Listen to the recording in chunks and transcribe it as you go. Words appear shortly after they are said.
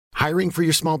Hiring for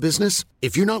your small business?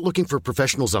 If you're not looking for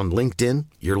professionals on LinkedIn,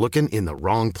 you're looking in the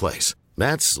wrong place.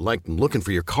 That's like looking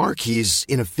for your car keys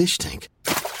in a fish tank.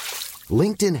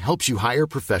 LinkedIn helps you hire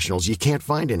professionals you can't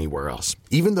find anywhere else,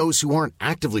 even those who aren't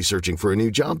actively searching for a new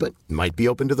job but might be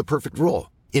open to the perfect role.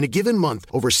 In a given month,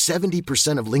 over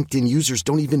 70% of LinkedIn users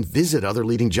don't even visit other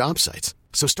leading job sites.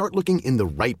 So start looking in the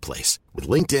right place. With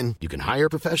LinkedIn, you can hire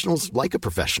professionals like a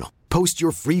professional. Post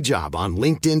your free job on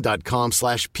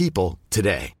linkedin.com/people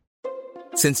today.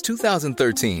 Since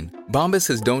 2013, Bombas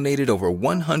has donated over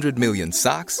 100 million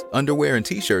socks, underwear, and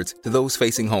T-shirts to those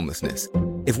facing homelessness.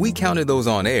 If we counted those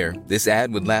on air, this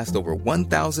ad would last over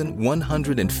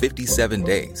 1,157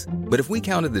 days. But if we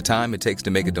counted the time it takes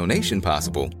to make a donation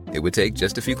possible, it would take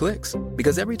just a few clicks.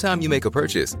 Because every time you make a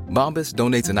purchase, Bombas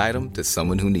donates an item to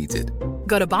someone who needs it.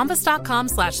 Go to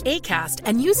bombas.com/ACAST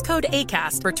and use code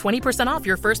ACAST for 20% off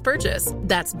your first purchase.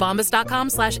 That's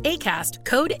bombas.com/ACAST,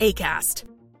 code ACAST.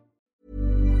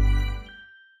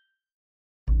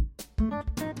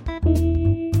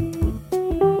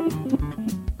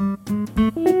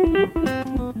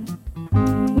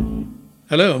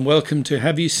 Hello and welcome to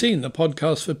Have You Seen, the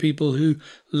podcast for people who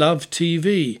love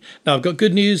TV. Now, I've got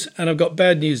good news and I've got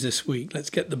bad news this week. Let's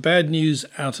get the bad news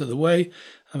out of the way.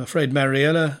 I'm afraid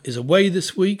Mariella is away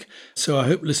this week, so I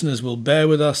hope listeners will bear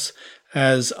with us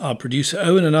as our producer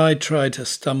Owen and I try to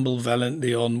stumble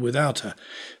valiantly on without her.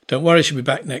 Don't worry, she'll be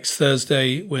back next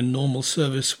Thursday when normal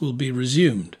service will be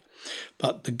resumed.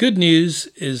 But the good news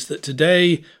is that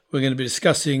today we're going to be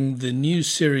discussing the new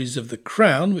series of The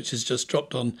Crown, which has just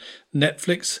dropped on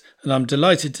Netflix. And I'm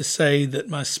delighted to say that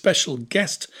my special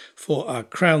guest for our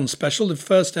Crown special, the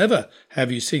first ever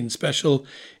Have You Seen special,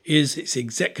 is its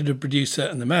executive producer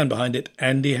and the man behind it,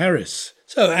 Andy Harries.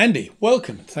 So, Andy,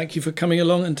 welcome. Thank you for coming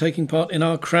along and taking part in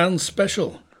our Crown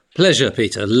special. Pleasure,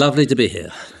 Peter. Lovely to be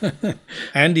here.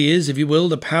 Andy is, if you will,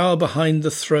 the power behind the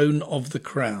throne of The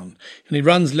Crown. And he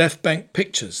runs Left Bank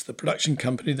Pictures, the production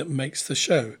company that makes the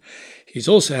show. He's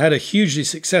also had a hugely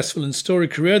successful and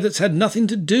storied career that's had nothing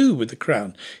to do with The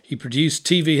Crown. He produced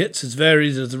TV hits as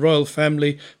varied as The Royal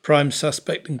Family, Prime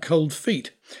Suspect and Cold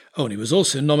Feet. Oh, and he was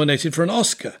also nominated for an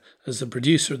Oscar as the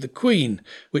producer of The Queen,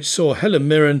 which saw Helen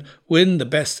Mirren win the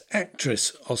Best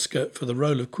Actress Oscar for the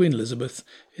role of Queen Elizabeth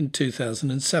in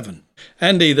 2007.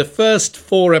 Andy, the first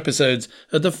 4 episodes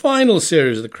of the final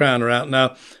series of The Crown are out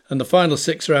now, and the final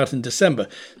 6 are out in December.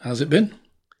 How's it been?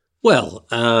 Well,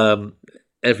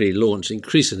 every launch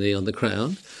increasingly on The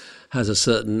Crown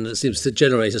seems to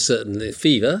generate a certain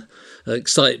fever,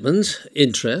 excitement,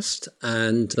 interest,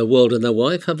 and the world and their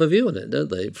wife have a view on it, don't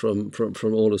they? From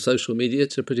all of social media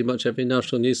to pretty much every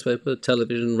national newspaper,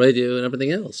 television, radio, and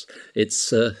everything else.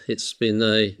 It's been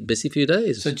a busy few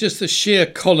days. So just the sheer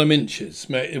column inches,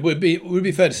 it would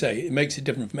be fair to say it makes it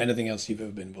different from anything else you've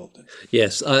ever been involved in.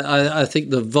 Yes, I think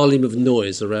the volume of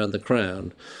noise around The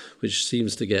Crown, which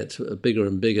seems to get bigger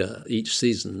and bigger each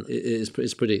season, is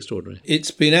pretty extraordinary.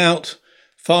 It's been out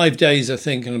 5 days, I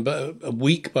think, and about a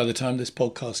week by the time this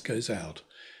podcast goes out.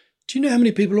 Do you know how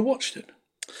many people have watched it?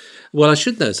 Well, I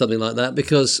should know something like that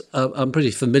because I'm pretty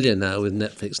familiar now with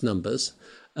Netflix numbers.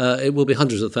 It will be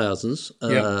hundreds of thousands,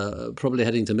 probably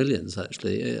heading to millions,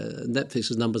 actually.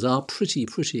 Netflix's numbers are pretty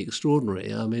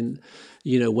extraordinary. I mean,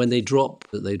 you know, when they drop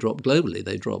globally.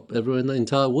 They drop everywhere in the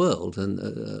entire world. And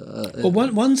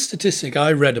well, one statistic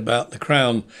I read about The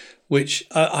Crown, which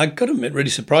I got to admit really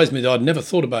surprised me, though I'd never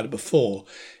thought about it before,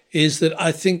 is that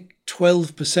I think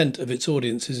 12% of its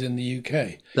audience is in the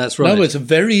UK. That's right. No, it's a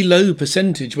very low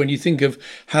percentage when you think of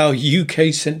how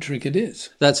UK-centric it is.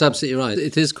 That's absolutely right.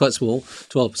 It is quite small,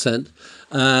 12%,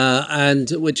 and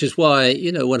which is why,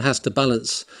 you know, one has to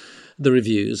balance the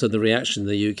reviews and the reaction in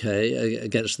the UK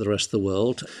against the rest of the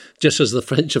world. Just as the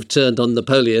French have turned on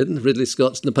Napoleon, Ridley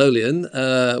Scott's Napoleon,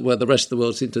 where the rest of the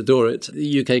world seemed to adore it,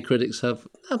 the UK critics have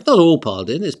not all piled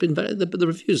in. It's been the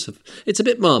reviews have. It's a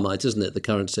bit Marmite, isn't it, the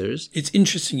current series? It's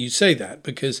interesting you say that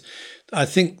because I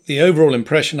think the overall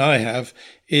impression I have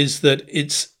is that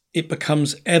it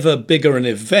becomes ever bigger an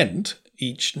event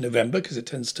each November because it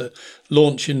tends to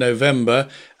launch in November.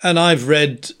 And I've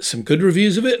read some good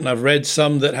reviews of it and I've read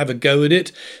some that have a go at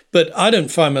it. But I don't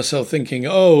find myself thinking,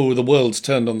 oh, the world's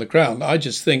turned on The Crown. I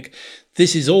just think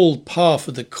this is all par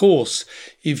for the course.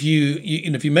 If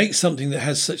you make something that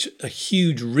has such a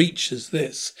huge reach as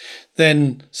this,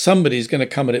 then somebody's going to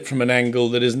come at it from an angle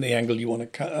that isn't the angle you want to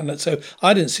cut. And so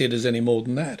I didn't see it as any more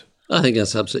than that. I think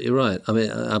that's absolutely right. I mean,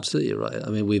 absolutely right. I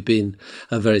mean, we've been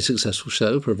a very successful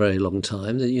show for a very long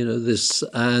time. You know, this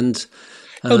and...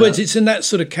 In other words, it's in that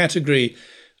sort of category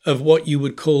of what you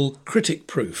would call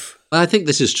critic-proof. I think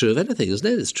this is true of anything, isn't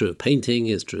it? It's true of painting,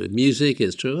 it's true of music,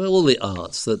 it's true of all the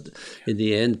arts, that in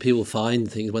the end people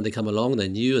find things when they come along, they're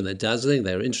new and they're dazzling,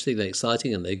 they're interesting, they're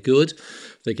exciting and they're good.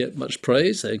 They get much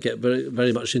praise, they get very,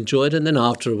 very much enjoyed, and then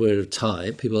after a period of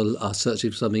time, people are searching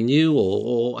for something new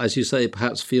or, as you say,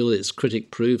 perhaps feel it's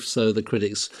critic-proof, so the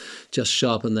critics just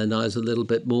sharpen their knives a little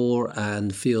bit more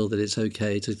and feel that it's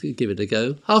okay to give it a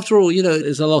go. After all,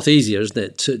 it's a lot easier, isn't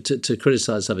it, to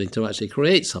criticise something, to actually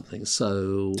create something.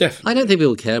 So definitely. I don't think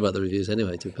people care about the reviews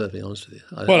anyway, to be perfectly honest with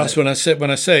you. That's when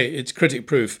I say it's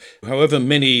critic-proof. However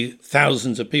many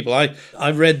thousands of people, I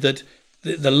read that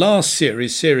the last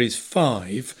series, Series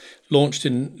 5, launched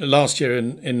last year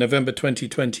in November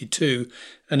 2022,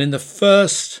 and in the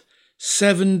first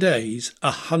 7 days,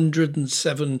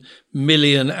 107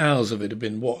 million hours of it have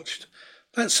been watched.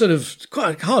 That's sort of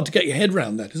quite hard to get your head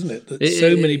around that, isn't it? That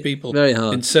so many people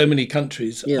in so many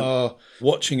countries are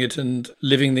watching it and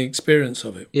living the experience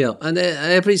of it. Yeah, and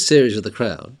every series of The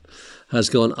Crown has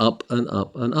gone up and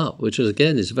up and up, which is,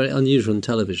 again, is very unusual in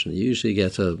television. You usually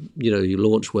get you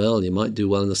launch well, you might do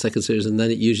well in the second series, and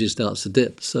then it usually starts to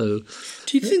dip. So,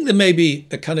 do you think there may be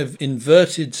a kind of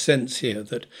inverted sense here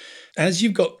that as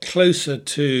you've got closer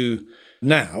to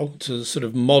now, to the sort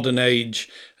of modern age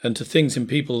and to things in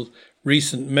people's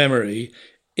recent memory,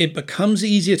 it becomes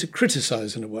easier to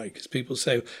criticise in a way, because people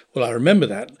say, well, I remember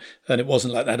that and it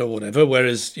wasn't like that or whatever,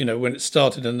 whereas, when it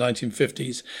started in the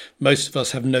 1950s, most of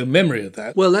us have no memory of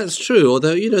that. Well, that's true,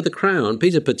 although, The Crown,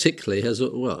 Peter particularly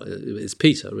it's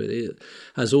Peter really,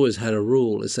 has always had a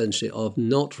rule essentially of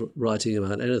not writing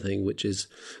about anything which is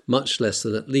much less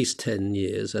than at least 10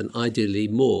 years and ideally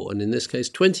more, and in this case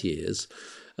 20 years,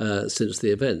 since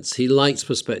the events. He likes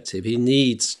perspective. He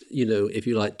needs, if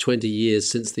you like, 20 years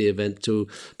since the event to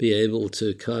be able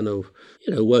to kind of,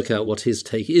 work out what his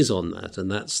take is on that. And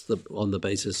that's on the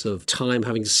basis of time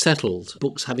having settled,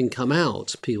 books having come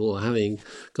out, people having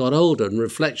got older, and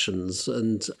reflections.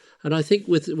 And I think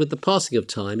with the passing of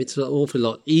time, it's an awful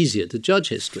lot easier to judge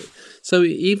history. So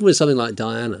even with something like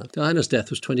Diana's death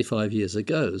was 25 years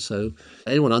ago. So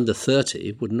anyone under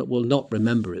 30 will not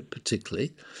remember it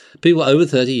particularly. People over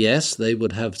 30, yes, they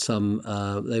would have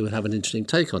they would have an interesting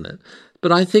take on it.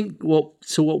 But I think what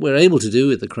we're able to do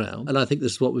with The Crown, and I think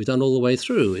this is what we've done all the way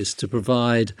through, is to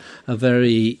provide a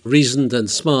very reasoned and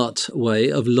smart way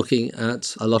of looking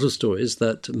at a lot of stories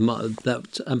that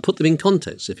and put them in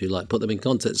context, if you like, put them in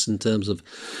context in terms of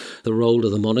the role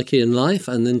of the monarchy in life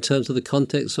and in terms of the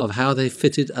context of how they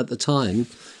fitted at the time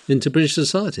into British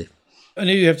society. I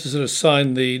know you have to sort of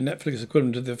sign the Netflix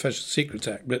equivalent of the Official Secrets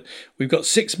Act, but we've got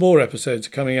 6 more episodes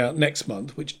coming out next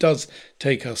month, which does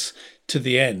take us to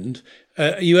the end.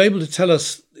 Are you able to tell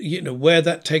us, where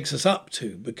that takes us up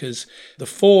to? Because the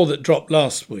 4 that dropped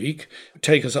last week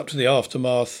take us up to the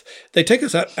aftermath. They take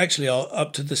us actually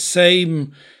up to the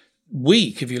same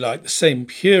week, if you like, the same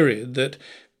period that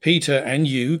Peter and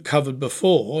you covered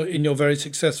before in your very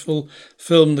successful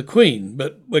film, The Queen.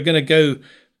 But we're going to go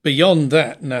beyond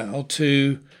that now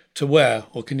to where,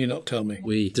 or can you not tell me?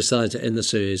 We decided to end the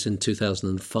series in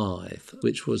 2005,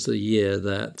 which was the year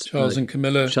that Charles and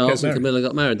Camilla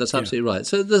got married. That's absolutely right.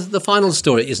 So the final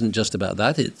story isn't just about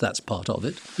that. That's part of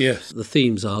it. Yes. The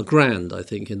themes are grand, I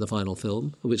think, in the final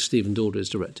film, which Stephen Daldry has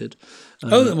directed.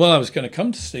 I was going to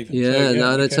come to Stephen.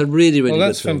 It's a really, really good film.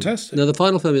 That's fantastic. No, the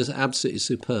final film is absolutely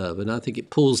superb, and I think it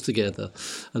pulls together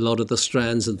a lot of the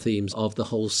strands and themes of the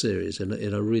whole series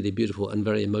in a really beautiful and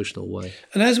very emotional way.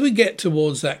 And as we get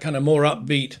towards that kind of more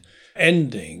upbeat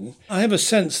ending, I have a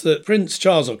sense that Prince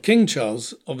Charles, or King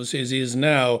Charles, obviously as he is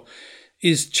now,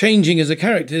 is changing as a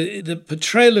character. The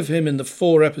portrayal of him in the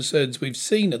 4 episodes we've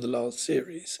seen of the last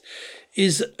series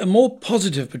is a more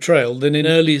positive portrayal than in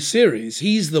earlier series.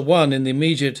 He's the one in the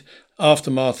immediate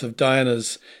aftermath of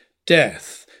Diana's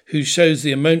death who shows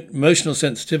the emotional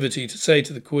sensitivity to say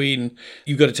to the Queen,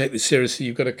 you've got to take this seriously,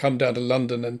 you've got to come down to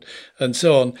London and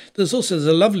so on. There's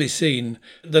a lovely scene,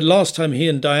 the last time he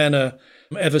and Diana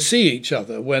ever see each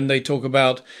other, when they talk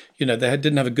about, they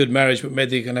didn't have a good marriage, but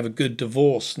maybe they can have a good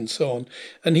divorce and so on.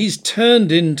 And he's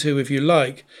turned into, if you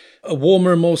like, a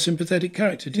warmer and more sympathetic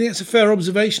character. Do you think that's a fair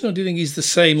observation, or do you think he's the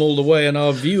same all the way and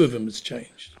our view of him has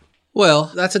changed?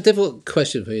 Well, that's a difficult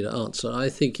question for me to answer. I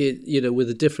think with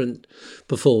the different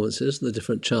performances, the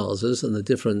different Charleses and the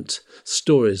different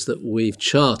stories that we've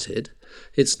charted,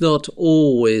 it's not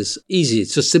always easy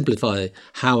to simplify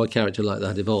how a character like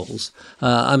that evolves.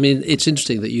 It's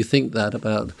interesting that you think that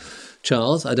about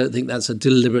Charles. I don't think that's a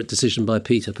deliberate decision by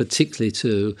Peter, particularly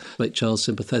to make Charles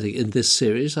sympathetic in this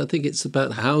series. I think it's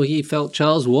about how he felt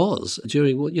Charles was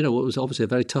during what was obviously a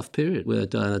very tough period where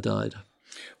Diana died.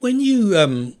 When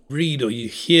you read or you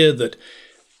hear that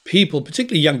people,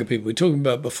 particularly younger people, we were talking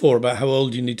about before about how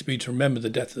old you need to be to remember the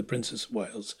death of the Princess of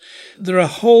Wales. There are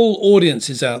whole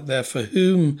audiences out there for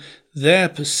whom their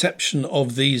perception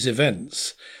of these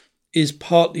events is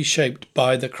partly shaped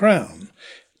by The Crown.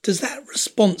 Does that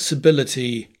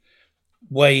responsibility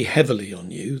weigh heavily on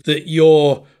you, that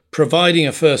you're providing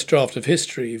a first draft of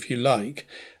history, if you like,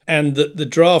 and that the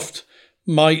draft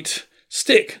might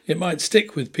stick? It might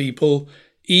stick with people,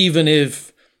 even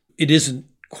if it isn't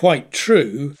quite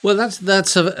true. Well, that's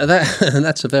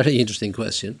a very interesting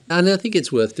question, and I think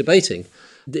it's worth debating.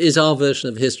 Is our version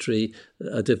of history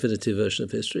a definitive version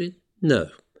of history? No.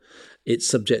 It's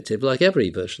subjective, like every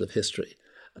version of history.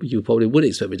 You probably would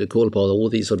expect me to call upon all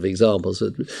these sort of examples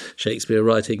of Shakespeare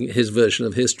writing his version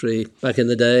of history back in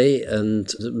the day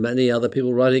and many other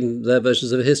people writing their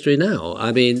versions of history now.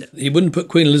 I mean... He wouldn't put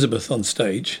Queen Elizabeth on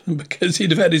stage because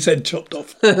he'd have had his head chopped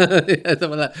off.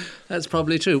 That's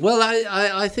probably true. Well,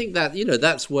 I think that,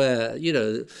 that's where,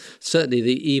 certainly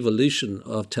the evolution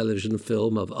of television,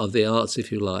 film, of the arts,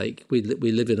 if you like, we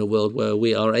live in a world where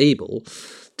we are able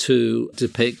to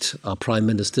depict our prime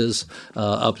ministers,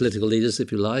 our political leaders,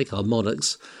 if you like, our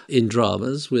monarchs, in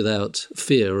dramas without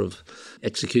fear of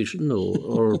execution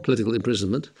or political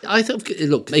imprisonment. I think,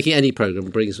 look, making any programme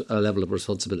brings a level of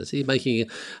responsibility. Making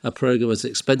a programme as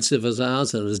expensive as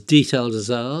ours and as detailed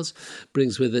as ours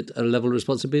brings with it a level of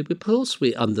responsibility. Of course,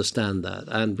 we understand that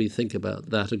and we think about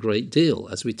that a great deal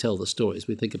as we tell the stories.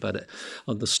 We think about it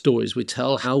on the stories we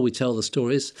tell, how we tell the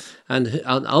stories, and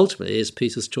ultimately it's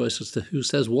Peter's choice as to who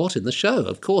says what in the show.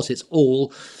 Of course, it's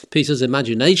all Peter's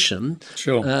imagination,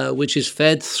 sure. Which is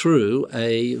fed through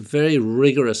a very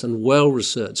rigorous and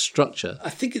well-researched structure. I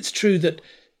think it's true that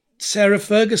Sarah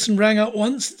Ferguson rang up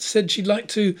once and said she'd like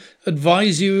to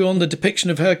advise you on the depiction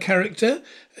of her character.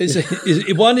 Is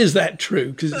that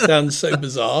true? Because it sounds so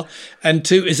bizarre. And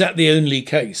two, is that the only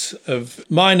case of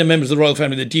minor members of the royal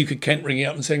family, the Duke of Kent ringing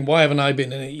up and saying, why haven't I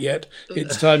been in it yet?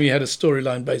 It's time you had a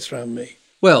storyline based around me.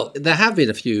 Well, there have been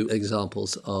a few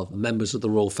examples of members of the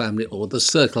royal family or the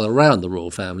circle around the royal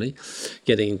family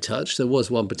getting in touch. There was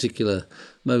one particular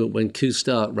moment when Koo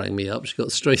Stark rang me up. She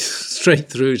got straight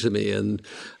through to me and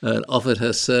offered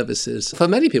her services. For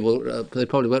many people, they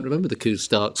probably won't remember the Koo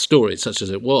Stark story, such as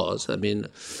it was. I mean,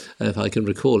 if I can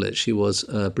recall it, she was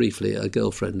briefly a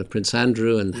girlfriend of Prince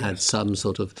Andrew and had some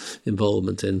sort of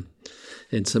involvement in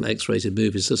some X-rated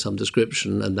movies of some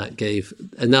description, and that gave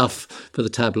enough for the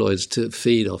tabloids to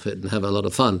feed off it and have a lot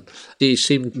of fun. She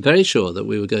seemed very sure that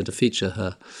we were going to feature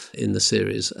her in the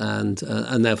series and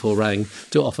therefore rang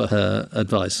to offer her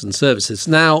advice and services.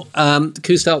 Now,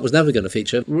 Koo Stark was never going to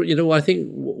feature. I think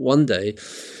one day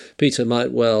Peter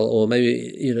might well, or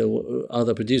maybe,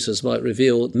 other producers might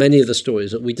reveal many of the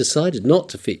stories that we decided not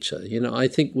to feature. I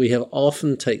think we have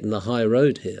often taken the high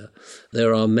road here.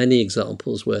 There are many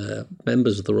examples where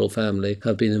members of the royal family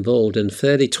have been involved in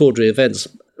fairly tawdry events,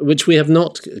 which we have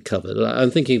not covered. I'm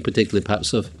thinking particularly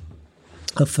perhaps of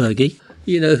Fergie.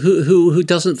 Who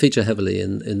doesn't feature heavily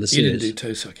in the series. You didn't do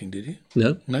toe sucking, did you?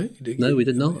 No. No, you didn't. No, we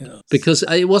did not. Yeah. Because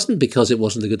it wasn't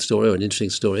a good story or an interesting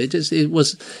story. It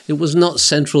was not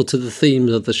central to the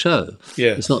themes of the show.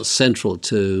 Yes. It's not central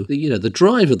to the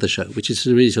drive of the show, which is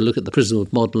really to look at the prism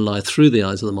of modern life through the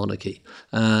eyes of the monarchy.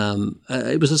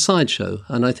 It was a sideshow,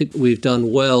 and I think we've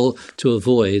done well to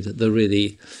avoid the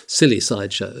really silly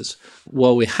sideshows.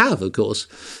 While we have, of course,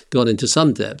 gone into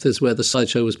some depth, is where the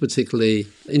sideshow was particularly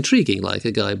intriguing, like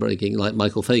a guy like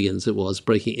Michael Fagan's it was,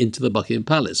 breaking into the Buckingham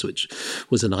Palace, which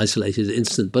was an isolated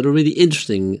incident, but a really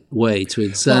interesting way to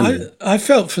examine. Well, I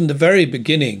felt from the very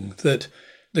beginning that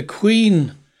the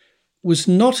Queen was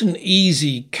not an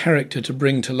easy character to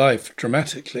bring to life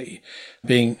dramatically,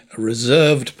 being a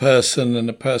reserved person and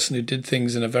a person who did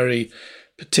things in a very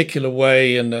particular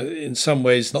way, and in some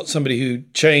ways not somebody who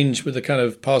changed with the kind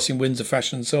of passing winds of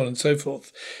fashion and so on and so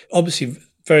forth. Obviously,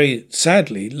 very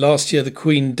sadly, last year the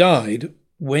Queen died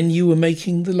when you were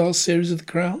making the last series of The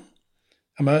Crown.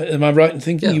 Am I right in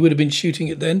thinking you would have been shooting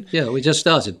it then? Yeah, we just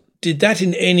started. Did that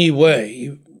in any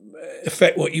way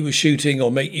affect what you were shooting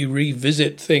or make you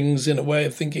revisit things in a way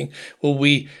of thinking, well,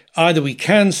 we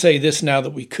can say this now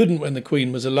that we couldn't when the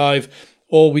Queen was alive,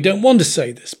 or we don't want to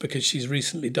say this because she's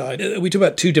recently died? We talk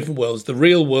about two different worlds, the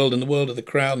real world and the world of The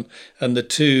Crown, and the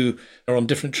two are on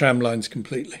different tram lines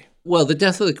completely. Well, the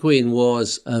death of the Queen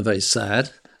was very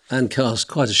sad and cast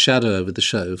quite a shadow over the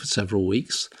show for several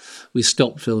weeks. We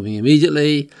stopped filming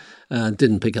immediately and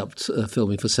didn't pick up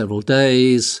filming for several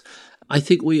days. I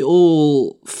think we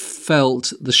all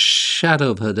felt the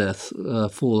shadow of her death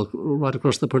fall right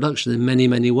across the production in many,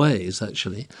 many ways,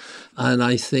 actually. And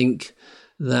I think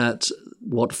that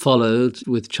what followed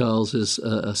with Charles's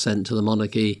ascent to the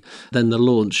monarchy, then the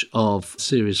launch of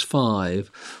Series 5,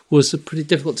 was a pretty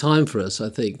difficult time for us, I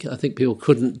think. I think people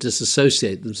couldn't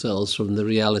disassociate themselves from the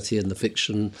reality and the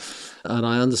fiction, and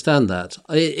I understand that.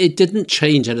 It didn't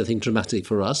change anything dramatic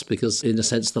for us because, in a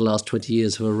sense, the last 20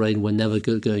 years of her reign were never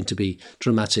going to be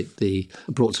dramatically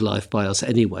brought to life by us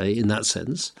anyway, in that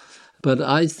sense. But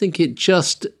I think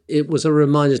it was a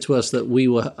reminder to us that we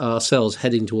were ourselves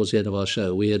heading towards the end of our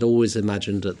show. We had always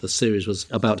imagined that the series was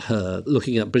about her,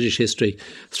 looking at British history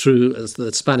through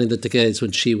spanning the decades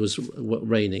when she was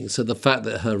reigning. So the fact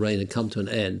that her reign had come to an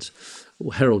end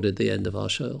heralded the end of our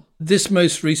show. This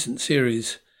most recent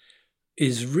series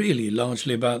is really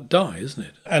largely about Di, isn't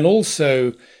it? And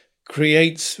also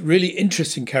creates really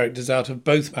interesting characters out of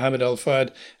both Mohammed Al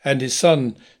Fayed and his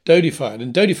son Dodi Fayed,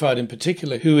 and Dodi Fayed in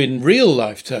particular, who in real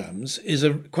life terms is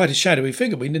quite a shadowy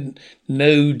figure. We didn't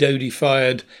know Dodi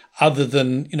Fayed other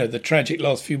than, the tragic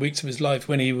last few weeks of his life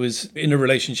when he was in a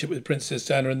relationship with Princess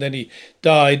Diana and then he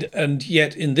died. And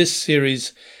yet in this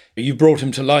series, you brought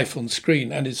him to life on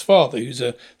screen, and his father, who's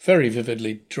a very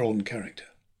vividly drawn character.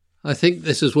 I think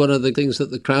this is one of the things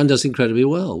that The Crown does incredibly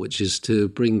well, which is to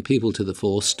bring people to the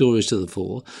fore, stories to the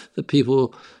fore, that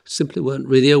people simply weren't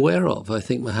really aware of. I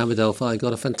think Mohammed Al Fayed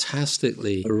got a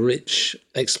fantastically rich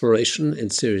exploration in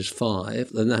Series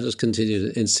 5, and that has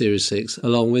continued in Series 6,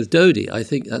 along with Dodi. I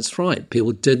think that's right.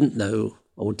 People didn't know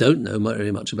or don't know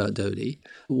very much about Dodi.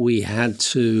 We had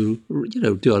to,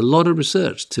 do a lot of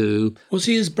research to... Was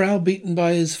he as browbeaten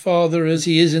by his father as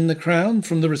he is in The Crown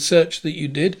from the research that you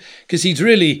did? Because he's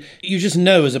really, you just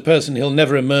know as a person he'll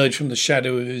never emerge from the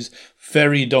shadow of his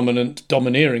very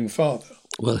domineering father.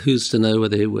 Well, who's to know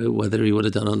whether he would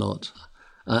have done or not?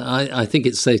 I think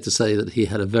it's safe to say that he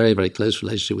had a very, very close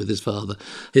relationship with his father.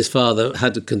 His father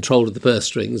had control of the purse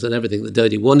strings, and everything that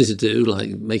Dodi wanted to do,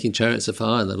 like making Chariots of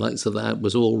Fire and the likes of that,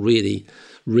 was all really,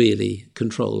 really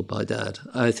controlled by Dad.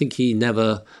 I think he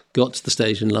never got to the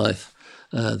stage in life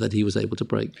that he was able to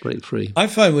break free. I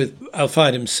find with Al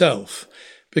Fayed himself,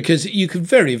 because you could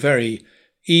very, very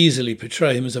easily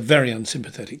portray him as a very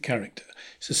unsympathetic character.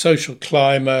 He's a social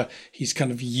climber. He's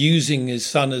kind of using his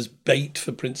son as bait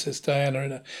for Princess Diana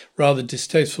in a rather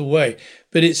distasteful way.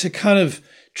 But it's a kind of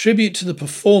tribute to the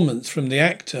performance from the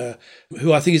actor,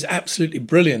 who I think is absolutely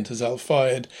brilliant as Al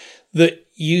Fayed, that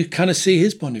you kind of see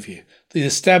his point of view. The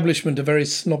establishment are very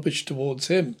snobbish towards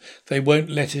him. They won't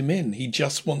let him in. He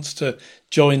just wants to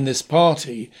join this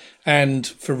party. And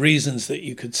for reasons that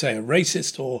you could say are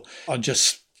racist or are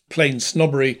just plain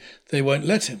snobbery, they won't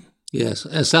let him. Yes,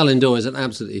 Sal Indore is an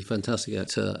absolutely fantastic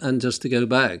actor. And just to go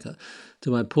back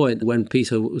to my point, when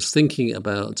Peter was thinking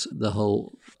about the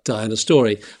whole Diana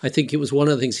story, I think it was one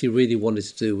of the things he really wanted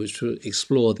to do was to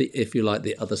explore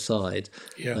the other side.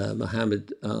 Yeah.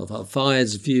 Mohammed Al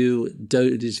Fayed's view,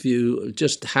 Dodi's view,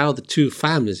 just how the two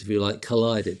families, if you like,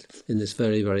 collided in this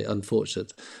very, very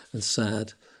unfortunate and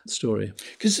sad story.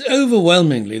 Because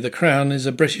overwhelmingly The Crown is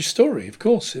a British story, of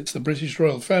course. It's the British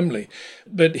royal family.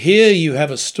 But here you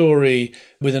have a story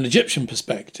with an Egyptian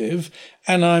perspective,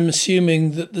 and I'm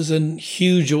assuming that there's a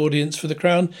huge audience for The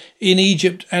Crown in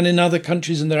Egypt and in other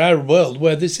countries in the Arab world,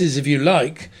 where this is, if you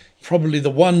like, probably the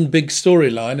one big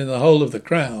storyline in the whole of The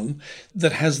Crown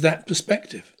that has that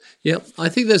perspective. Yeah, I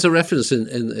think there's a reference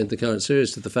in the current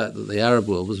series to the fact that the Arab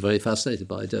world was very fascinated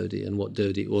by Dodi and what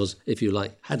Dodi was, if you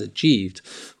like, had achieved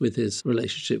with his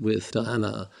relationship with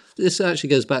Diana. This actually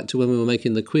goes back to when we were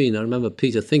making The Queen. I remember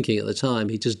Peter thinking at the time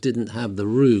he just didn't have the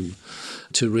room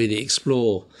to really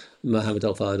explore Mohammed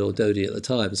Al Fayed or Dodi at the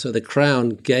time. So The Crown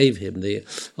gave him the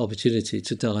opportunity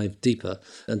to dive deeper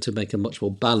and to make a much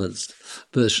more balanced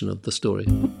version of the story.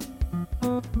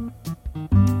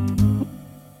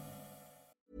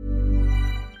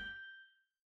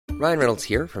 Ryan Reynolds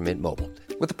here from Mint Mobile.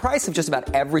 With the price of just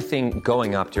about everything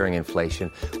going up during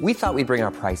inflation, we thought we'd bring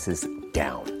our prices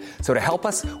down. So to help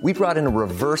us, we brought in a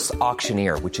reverse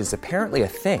auctioneer, which is apparently a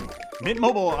thing. Mint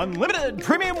Mobile Unlimited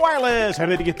Premium Wireless. How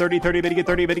to get 30, 30, bit to get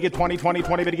 30, bit to get 20, 20,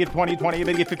 20, bit to get 20, 20,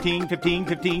 bit to get 15, 15,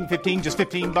 15, 15, just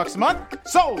 $15 a month?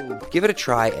 Sold! Give it a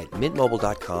try at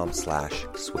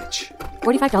mintmobile.com/switch.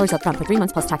 $45 up front for 3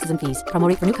 months plus taxes and fees. Promo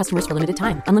rate for new customers for limited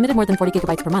time. Unlimited more than 40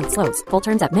 gigabytes per month. Slows full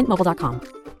terms at mintmobile.com.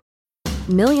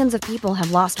 Millions of people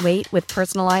have lost weight with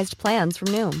personalized plans from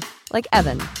Noom. Like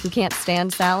Evan, who can't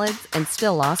stand salads and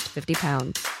still lost 50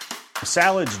 pounds.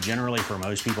 Salads generally for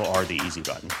most people are the easy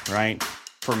button, right?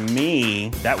 For me,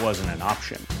 that wasn't an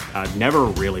option. I never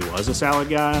really was a salad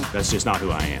guy. That's just not who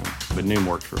I am. But Noom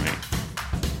worked for me.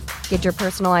 Get your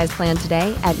personalized plan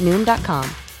today at Noom.com.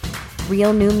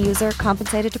 Real Noom user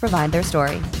compensated to provide their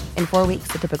story. In 4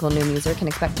 weeks, the typical Noom user can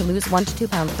expect to lose 1 to 2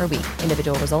 pounds per week.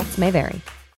 Individual results may vary.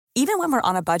 Even when we're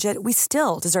on a budget, we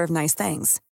still deserve nice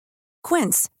things.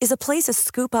 Quince is a place to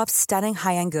scoop up stunning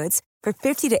high-end goods for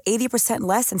 50 to 80%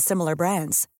 less than similar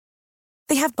brands.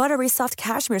 They have buttery soft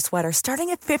cashmere sweaters starting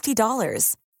at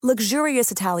 $50,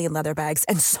 luxurious Italian leather bags,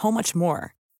 and so much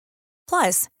more.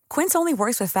 Plus, Quince only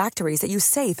works with factories that use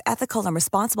safe, ethical, and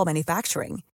responsible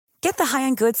manufacturing. Get the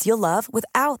high-end goods you'll love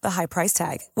without the high price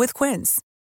tag with Quince.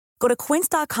 Go to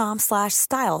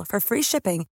quince.com/style for free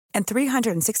shipping and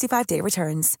 365-day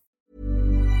returns.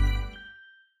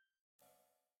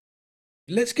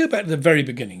 Let's go back to the very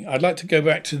beginning. I'd like to go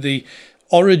back to the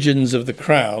origins of The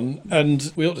Crown,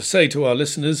 and we ought to say to our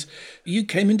listeners, you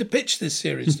came in to pitch this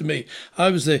series to me.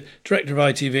 I was the director of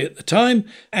ITV at the time.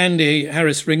 Andy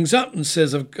Harris rings up and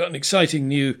says, I've got an exciting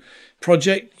new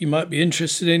project you might be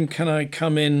interested in. Can I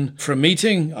come in for a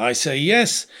meeting? I say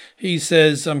yes. He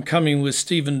says, I'm coming with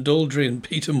Stephen Daldry and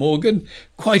Peter Morgan.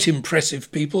 Quite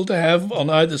impressive people to have on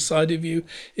either side of you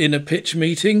in a pitch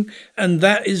meeting. And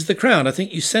that is The Crown. I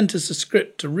think you sent us a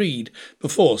script to read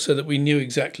before so that we knew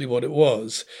exactly what it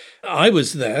was. I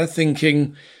was there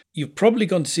thinking, you've probably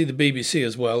gone to see the BBC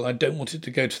as well. I don't want it to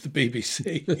go to the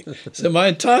BBC. So my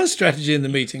entire strategy in the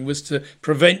meeting was to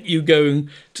prevent you going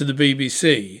to the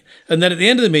BBC. And then at the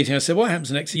end of the meeting, I said, what happens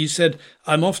next? You said,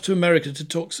 I'm off to America to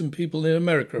talk to some people in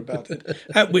America about it.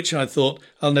 At which I thought,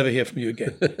 I'll never hear from you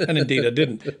again. And indeed I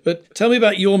didn't. But tell me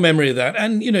about your memory of that.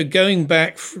 And, going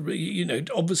back,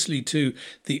 obviously to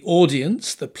the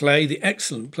audience, the play, the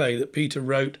excellent play that Peter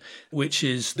wrote, which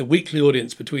is the weekly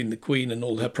audience between the Queen and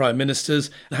all her prime ministers.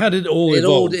 How did it all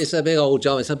evolve? It's a big old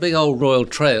job. It's a big old royal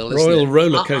trail. Royal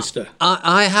roller coaster.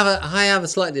 I have a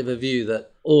slightly of a view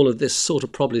that all of this sort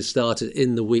of probably started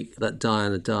in the week that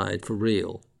Diana died for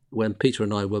real, when Peter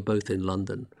and I were both in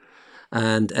London.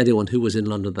 And anyone who was in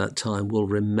London at that time will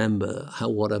remember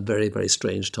what a very, very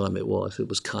strange time it was. It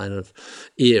was kind of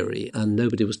eerie, and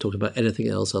nobody was talking about anything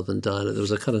else other than Diana. There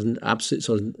was a kind of absolute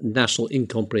sort of national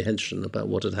incomprehension about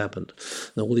what had happened.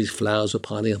 And all these flowers were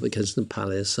piling up at Kensington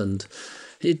Palace, and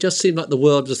it just seemed like the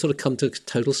world had sort of come to a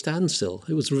total standstill.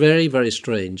 It was very, very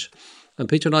strange. And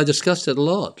Peter and I discussed it a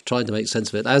lot, trying to make sense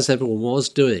of it, as everyone was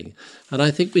doing. And I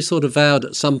think we sort of vowed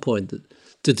at some point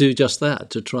to do just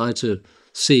that, to try to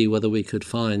see whether we could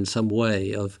find some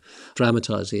way of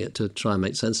dramatising it to try and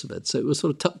make sense of it. So it was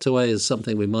sort of tucked away as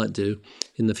something we might do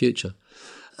in the future.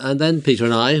 And then Peter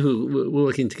and I, who were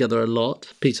working together a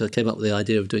lot, Peter came up with the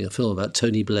idea of doing a film about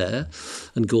Tony Blair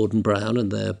and Gordon Brown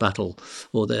and their battle,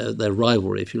 or their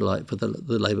rivalry, if you like, for the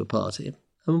Labour Party.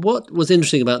 And what was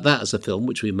interesting about that as a film,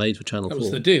 which we made for Channel 4... That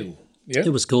was The Deal. Yeah.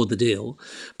 It was called The Deal.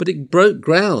 But it broke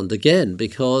ground again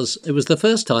because it was the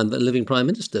first time that a living Prime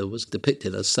Minister was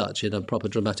depicted as such in a proper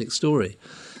dramatic story.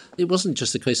 It wasn't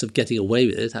just a case of getting away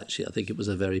with it. Actually, I think it was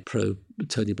a very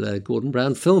pro-Tony Blair, Gordon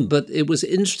Brown film. But it was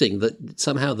interesting that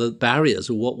somehow the barriers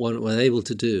of what one was able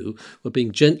to do were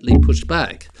being gently pushed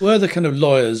back. Were the kind of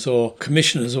lawyers or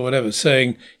commissioners or whatever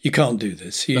saying, you can't do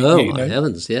this? My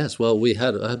heavens, yes. Well, I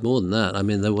had more than that. I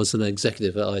mean, there was an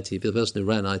executive at ITV, the person who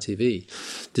ran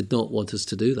ITV, did not want us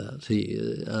to do that.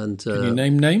 Can you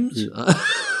name names?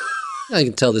 I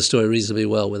can tell this story reasonably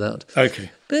well without... Okay.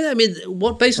 But, I mean,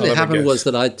 what basically happened was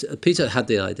that Peter had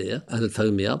the idea and had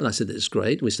phoned me up, and I said, it's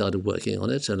great. And we started working on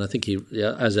it, and I think he,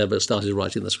 as ever, started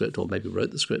writing the script, or maybe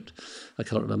wrote the script. I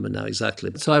can't remember now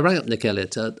exactly. So I rang up Nick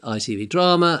Elliott at ITV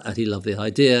Drama, and he loved the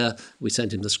idea. We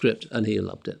sent him the script, and he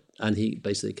loved it. And he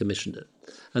basically commissioned it.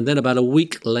 And then about a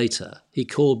week later, he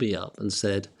called me up and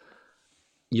said,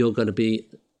 you're going to be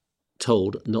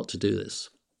told not to do this.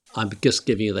 I'm just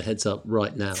giving you the heads up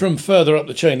right now. From further up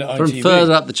the chain at ITV? From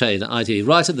further up the chain at ITV,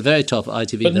 right at the very top at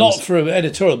ITV. But not for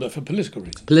editorial, but for political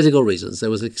reasons. Political reasons. There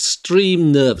was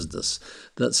extreme nervousness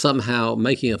that somehow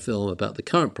making a film about the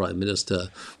current Prime Minister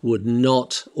would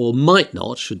not, or might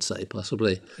not, should say,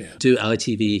 possibly, do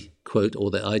ITV, quote, or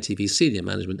the ITV senior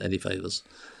management any favours.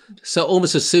 So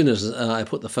almost as soon as I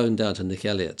put the phone down to Nick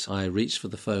Elliott, I reached for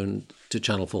the phone to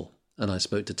Channel 4. And I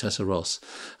spoke to Tessa Ross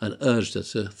and urged her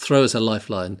to throw us a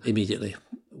lifeline immediately,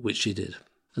 which she did.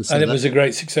 And it was a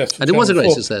great success. And it was a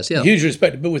great success, yeah. Huge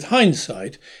respect. But with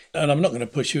hindsight, and I'm not going to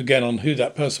push you again on who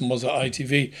that person was at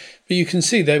ITV, but you can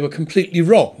see they were completely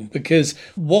wrong, because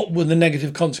what were the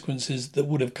negative consequences that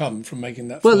would have come from making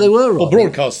that film? Well, they were wrong. Or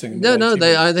broadcasting. No,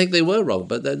 I think they were wrong.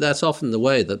 But that's often the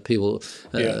way that people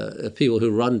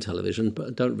who run television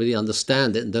don't really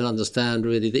understand it and don't understand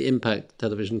really the impact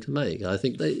television can make. I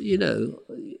think they, they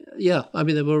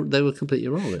were completely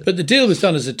wrong. But The Deal was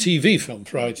done as a TV film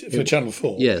for Channel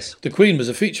 4. Yes. The Queen was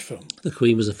a feature film. The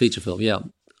Queen was a feature film, yeah.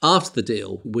 After the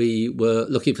deal, we were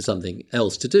looking for something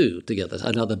else to do together,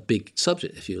 another big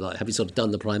subject, if you like. Having sort of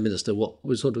done the Prime Minister, what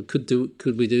we sort of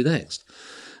could we do next?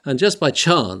 And just by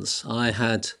chance, I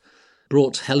had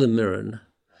brought Helen Mirren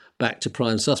back to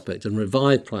Prime Suspect and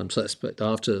revived Prime Suspect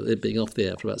after it being off the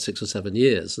air for about 6 or 7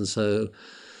 years. And so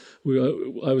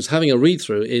I was having a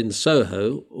read-through in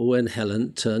Soho when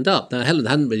Helen turned up. Now, Helen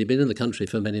hadn't really been in the country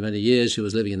for many, many years. She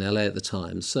was living in LA at the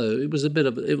time. So it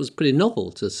was pretty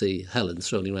novel to see Helen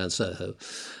strolling around Soho.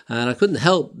 And I couldn't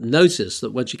help notice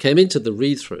that when she came into the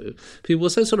read-through, people were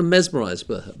so sort of mesmerised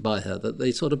by her that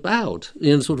they sort of bowed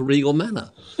in a sort of regal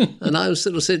manner. And I was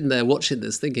sort of sitting there watching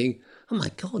this thinking, oh my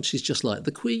God, she's just like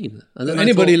the Queen. And then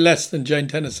anybody less than Jane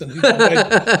Tennyson, who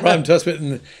played Prime Suspect,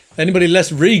 and anybody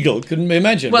less regal couldn't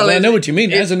imagine. Well, I know what you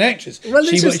mean. As an actress,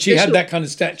 she had that kind of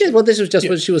stature. Yeah, well, this was just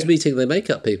when she was meeting the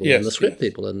makeup people and the script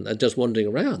people and just wandering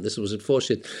around. This was before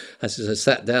she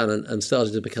sat down and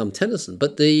started to become Tennyson.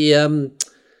 But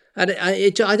I don't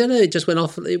know, it just went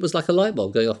off. It was like a light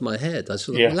bulb going off in my head. I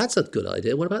thought, well, that's a good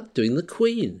idea. What about doing the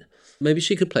Queen? Maybe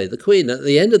she could play the Queen. At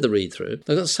the end of the read-through,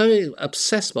 I got so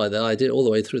obsessed by the idea all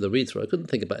the way through the read-through, I couldn't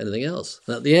think about anything else.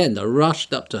 And at the end, I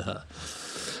rushed up to her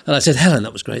and I said, Helen,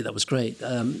 that was great.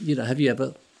 Have you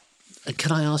ever...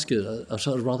 Can I ask you a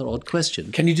sort of rather odd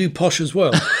question? Can you do posh as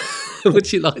well?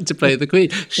 Would you like to play the Queen?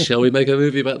 Shall we make a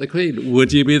movie about the Queen?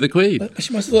 Would you be the Queen?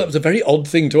 She must have thought that was a very odd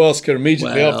thing to ask her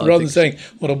immediately after, rather than saying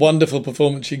what a wonderful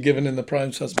performance she'd given in the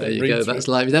Prime Suspect. There you go. That's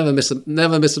life. You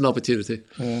never miss an opportunity.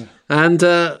 Yeah. And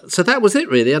so that was it,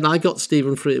 really. And I got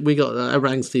Stephen I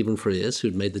rang Stephen Frears,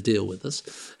 who'd made the deal with us,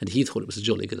 and he thought it was a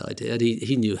jolly good idea. And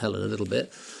he knew Helen a little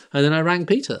bit. And then I rang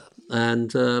Peter,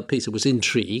 and Peter was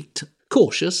intrigued,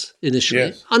 cautious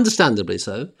initially, understandably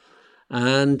so.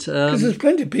 And because there's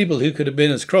plenty of people who could have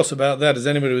been as cross about that as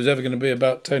anybody was ever going to be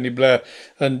about Tony Blair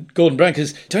and Gordon Brown.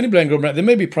 Because Tony Blair and Gordon Brown, they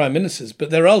may be prime ministers, but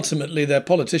they're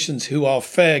politicians who are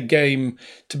fair game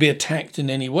to be attacked in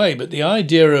any way. But the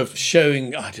idea of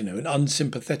showing, an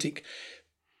unsympathetic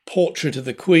portrait of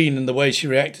the Queen and the way she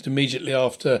reacted immediately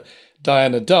after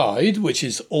Diana died, which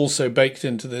is also baked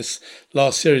into this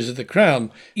last series of The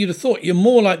Crown, you'd have thought you're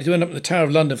more likely to end up in the Tower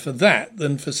of London for that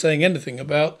than for saying anything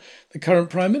about the current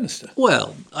Prime Minister.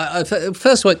 Well,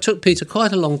 first of all, it took Peter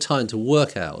quite a long time to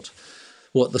work out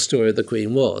what the story of the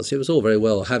Queen was. It was all very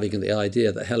well having the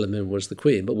idea that Helen Mirren was the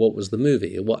Queen, but what was the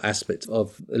movie? What aspect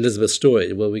of Elizabeth's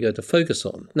story were we going to focus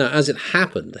on? Now, as it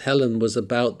happened, Helen was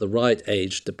about the right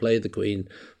age to play the Queen,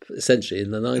 essentially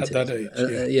in the 90s. At that age,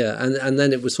 and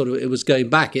then it was going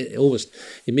back. It almost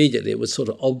immediately, it was sort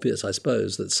of obvious, I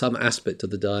suppose, that some aspect of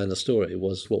the Diana story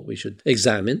was what we should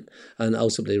examine and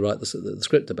ultimately write the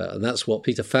script about. And that's what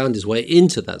Peter found his way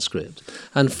into that script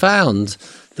and found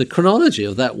the chronology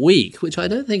of that week, which I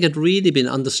don't think had really been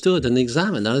understood and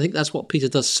examined. And I think that's what Peter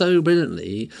does so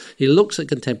brilliantly. He looks at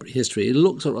contemporary history. He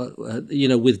looks at,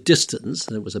 with distance,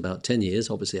 and it was about 10 years,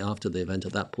 obviously, after the event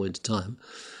at that point in time,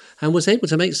 and was able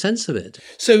to make sense of it.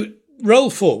 So roll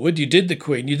forward, you did the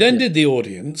Queen, you then did the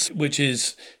audience, which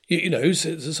is,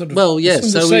 sort of... Well,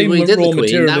 yes, so we did the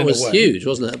Queen. That was huge,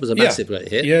 wasn't it? That was a massive great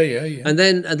hit. Yeah. And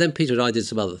then Peter and I did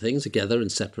some other things together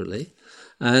and separately.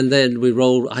 And then we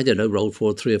rolled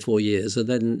forward 3 or 4 years. And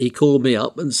then he called me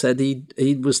up and said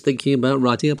he was thinking about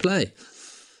writing a play.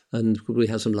 And could we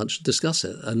have some lunch to discuss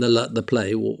it? And the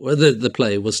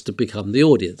play was to become the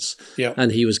audience. Yeah.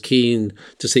 And he was keen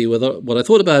to see what I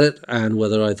thought about it and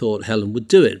whether I thought Helen would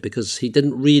do it, because he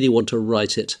didn't really want to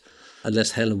write it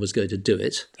unless Helen was going to do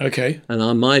it. Okay.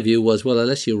 And my view was, well,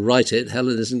 unless you write it,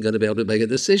 Helen isn't going to be able to make a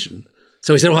decision.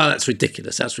 So he said, well, that's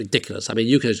ridiculous. I mean,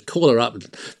 you can call her up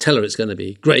and tell her it's going to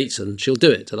be great and she'll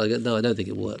do it. And I go, no, I don't think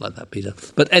it will work like that, Peter.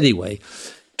 But anyway,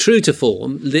 true to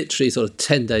form, literally sort of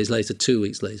 10 days later, 2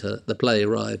 weeks later, the play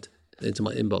arrived into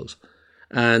my inbox.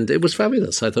 And it was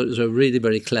fabulous. I thought it was a really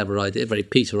very clever idea, very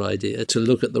Peter idea, to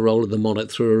look at the role of the monarch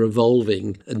through a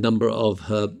revolving number of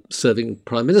her serving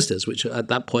prime ministers, which at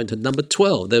that point had numbered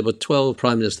 12. There were 12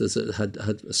 prime ministers that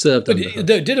had served under her.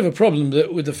 They did have a problem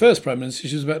that with the first prime minister,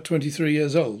 she was about 23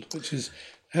 years old, which is...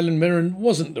 Helen Mirren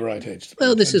wasn't the right age.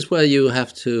 Well, this is where you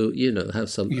have to, have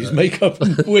some... Use makeup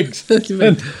and wigs. Well,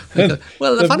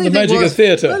 the funny thing magic was, of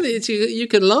theatre. Well, you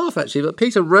can laugh, actually, but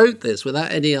Peter wrote this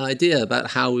without any idea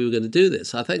about how we were going to do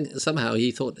this. I think somehow he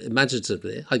thought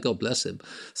imaginatively, God bless him,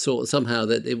 thought somehow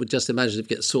that it would just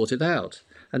imaginatively get sorted out.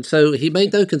 And so he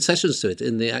made no concessions to it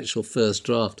in the actual first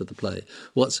draft of the play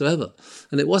whatsoever.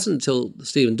 And it wasn't until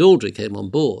Stephen Daldry came on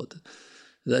board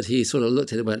that he sort of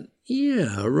looked at it and went,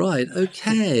 yeah, right,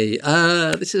 okay,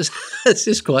 this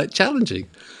is quite challenging.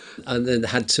 and then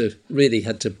had to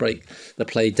break the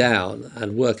play down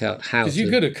and work out how. Because you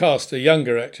could have cast a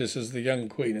younger actress as the young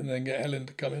queen and then get Helen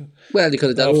to come in. Well, you could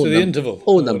have done after the interval,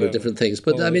 all number of different things.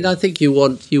 But I mean, I think you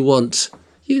wanted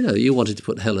to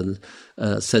put Helen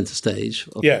centre stage,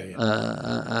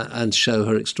 and show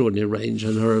her extraordinary range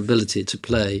and her ability to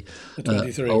play a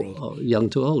 23-year-old, young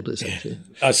to old, essentially.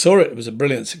 Yeah. I saw it; it was a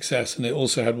brilliant success, and it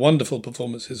also had wonderful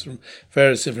performances from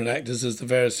various different actors as the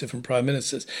various different prime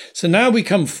ministers. So now we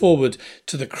come forward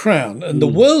to The Crown, and the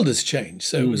world has changed.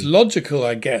 So it was logical,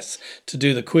 I guess, to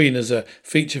do The Queen as a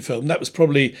feature film. That was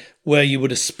probably where you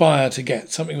would aspire to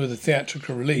get something with a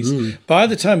theatrical release. By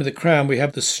the time of The Crown, we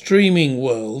have the streaming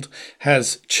world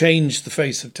has changed the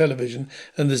face of television,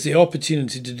 and there's the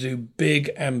opportunity to do big,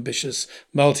 ambitious,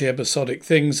 multi-episodic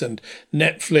things. And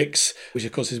Netflix, which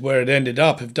of course is where it ended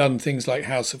up, have done things like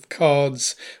House of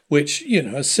Cards, which,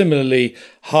 are similarly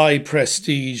high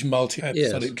prestige,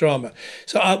 multi-episodic drama.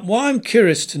 So what I'm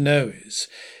curious to know is,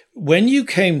 when you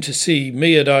came to see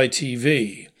me at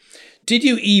ITV, did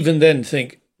you even then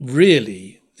think,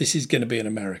 really, this is going to be in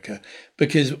America?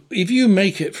 Because if you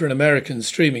make it for an American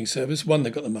streaming service, one,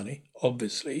 they've got the money,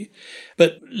 obviously,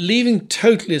 but leaving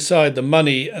totally aside the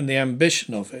money and the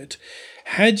ambition of it,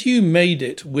 had you made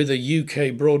it with a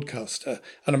UK broadcaster,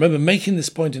 and I remember making this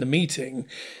point in a meeting,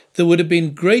 there would have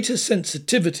been greater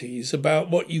sensitivities about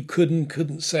what you could and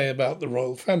couldn't say about the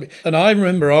royal family. And I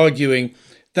remember arguing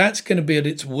that's going to be at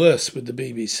its worst with the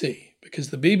BBC,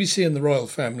 because the BBC and the royal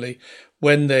family,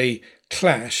 when they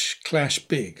clash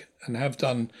big, and have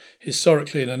done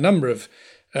historically in a number of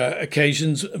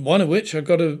occasions, one of which I've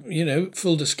got to,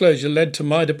 full disclosure, led to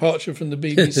my departure from the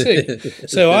BBC.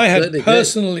 So I had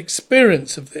personal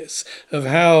experience of this, of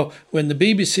how when the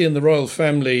BBC and the royal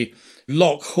family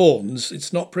lock horns,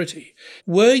 it's not pretty.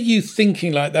 Were you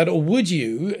thinking like that, or would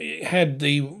you, had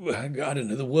the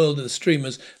world of the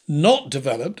streamers not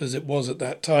developed as it was at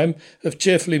that time, have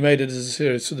cheerfully made it as a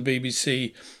series for the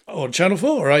BBC or Channel 4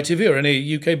 or ITV or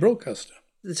any UK broadcaster?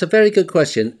 It's a very good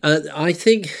question. I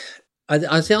think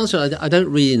the answer, I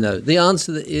don't really know. The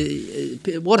answer,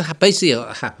 what basically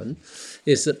happened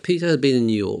is that Peter had been in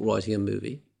New York writing a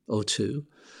movie or two,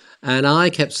 and I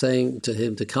kept saying to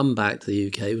him to come back to the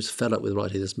UK. He was fed up with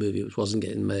writing this movie, which wasn't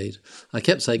getting made. I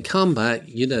kept saying, come back,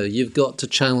 you've got to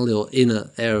channel your inner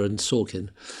Aaron Sorkin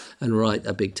and write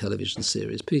a big television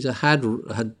series. Peter had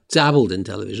dabbled in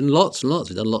television, lots and lots.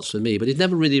 He'd done lots for me, but he'd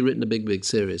never really written a big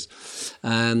series.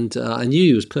 And I knew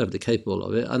he was perfectly capable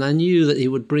of it, and I knew that he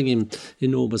would bring him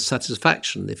enormous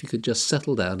satisfaction if he could just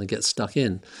settle down and get stuck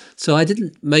in. So I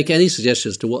didn't make any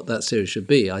suggestions to what that series should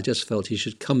be. I just felt he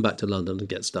should come back to London and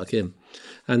get stuck in.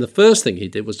 And the first thing he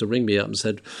did was to ring me up and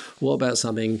said, what about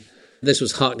something... This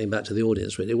was harkening back to the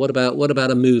audience, really. What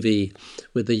about a movie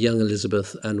with the young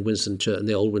Elizabeth and Winston Churchill, and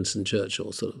the old Winston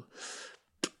Churchill sort of?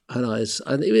 And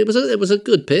it was a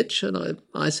good pitch, and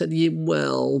I said,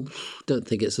 don't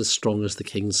think it's as strong as the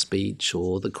King's Speech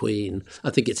or the Queen. I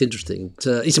think it's interesting.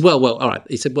 He said, well, all right.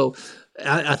 He said, well,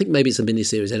 I think maybe it's a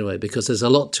mini-series anyway, because there's a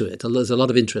lot to it. There's a lot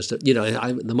of interest.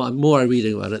 The more I'm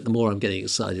reading about it, the more I'm getting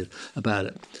excited about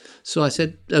it. So I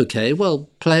said, okay, well,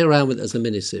 play around with it as a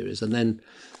mini-series, and then.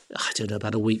 I don't know,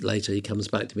 about a week later, he comes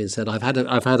back to me and said, I've had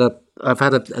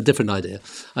a different idea.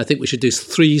 I think we should do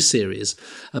 3 series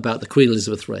about the Queen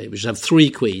Elizabeth reign. We should have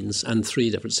 3 queens and 3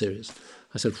 different series.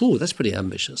 I said, that's pretty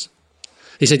ambitious.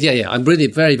 He said, yeah, I'm really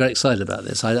very, very excited about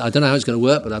this. I don't know how it's going to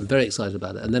work, but I'm very excited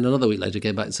about it. And then another week later, he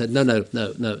came back and said, no.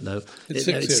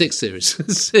 It's 6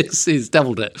 series. He's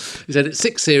doubled it. He said, it's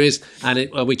 6 series, and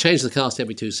we change the cast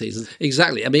every 2 seasons.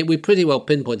 Exactly. I mean, we pretty well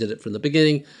pinpointed it from the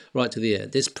beginning right to the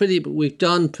end. We've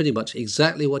done pretty much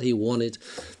exactly what he wanted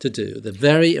to do. The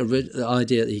very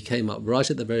idea that he came up right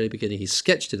at the very beginning, he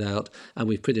sketched it out, and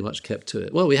we've pretty much kept to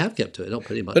it. Well, we have kept to it, not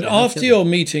pretty much. But after your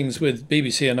meetings with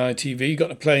BBC and ITV, you got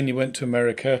a plane, you went to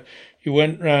America, you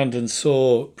went round and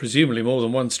saw, presumably more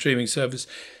than one streaming service,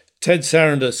 Ted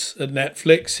Sarandos at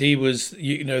Netflix. He was,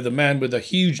 the man with a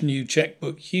huge new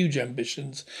checkbook, huge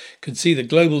ambitions, could see the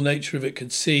global nature of it,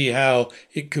 could see how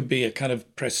it could be a kind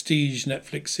of prestige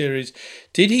Netflix series.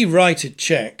 Did he write a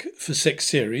check for 6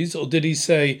 series, or did he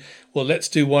say, well, let's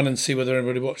do 1 and see whether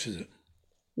everybody watches it?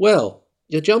 Well,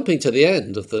 you're jumping to the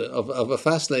end of a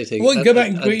fascinating... Well, go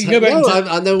back.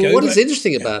 I know. What is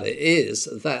interesting about it is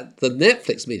that the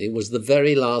Netflix meeting was the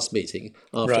very last meeting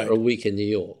after a week in New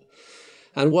York.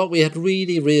 And what we had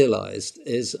really realised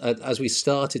is, as we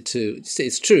started to...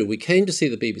 It's true, we came to see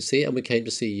the BBC and we came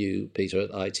to see you, Peter,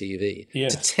 at ITV,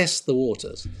 to test the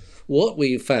waters. What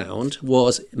we found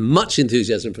was much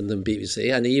enthusiasm from the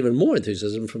BBC and even more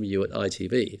enthusiasm from you at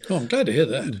ITV. Oh, I'm glad to hear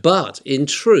that. But in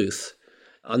truth...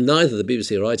 neither the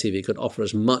BBC or ITV could offer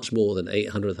us much more than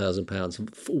 £800,000,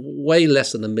 way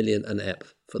less than £1 million an ep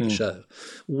for the show.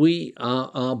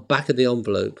 Our back of the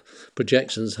envelope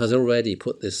projections has already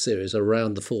put this series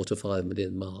around the 4 to 5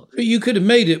 million mark. But you could have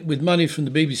made it with money from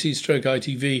the BBC stroke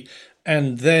ITV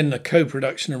and then a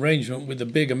co-production arrangement with a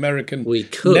big American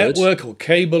network or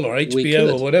cable or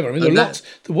HBO or whatever. I mean, there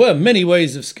were many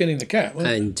ways of skinning the cat, weren't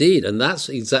there? Indeed, and that's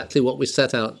exactly what we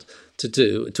set out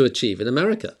to achieve in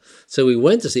America. So we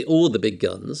went to see all the big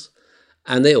guns,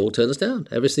 and they all turned us down,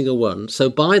 every single one. So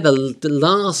by the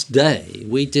last day,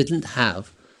 we didn't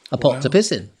have a pot to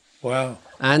piss in. Wow.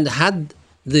 And had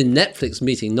the Netflix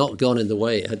meeting not gone in the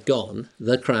way it had gone,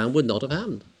 The Crown would not have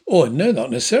happened. Oh, no,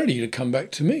 not necessarily. You'd have come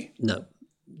back to me. No,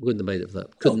 wouldn't have made it for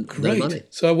that. Couldn't, great. No money.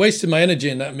 So I wasted my energy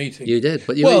in that meeting. You did,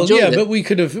 but you enjoyed it. But we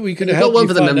could have helped you. Got one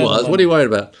for the memoirs. What are you worried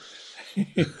about?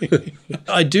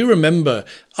 I do remember,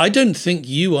 I don't think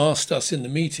you asked us in the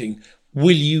meeting,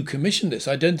 will you commission this?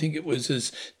 I don't think it was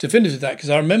as definitive as that, because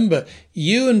I remember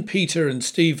you and Peter and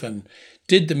Stephen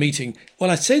did the meeting. When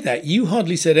I say that, you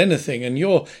hardly said anything, and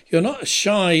you're not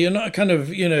shy, you're not a kind of,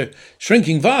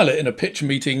 shrinking violet in a pitch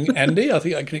meeting, Andy. I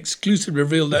think I can exclusively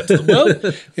reveal that to the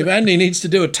world. If Andy needs to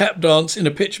do a tap dance in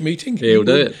a pitch meeting, he'll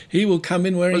do it. He will come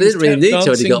in wearing his tap dancing need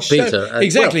to, he got Peter.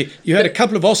 Exactly. You had a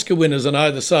couple of Oscar winners on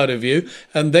either side of you,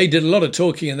 and they did a lot of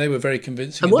talking, and they were very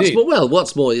convincing indeed.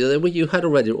 What's more, you had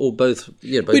already both.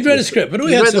 We'd read a script, but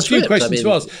we had a few questions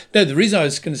to ask. No, the reason I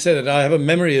was going to say that, I have a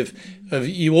memory of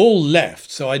you all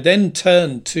left, so I then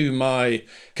turned to my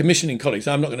commissioning colleagues.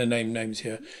 I'm not going to name names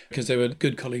here because they were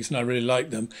good colleagues and I really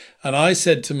liked them. And I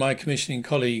said to my commissioning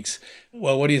colleagues,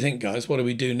 well, what do you think, guys? What do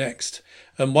we do next?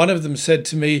 And one of them said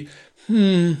to me,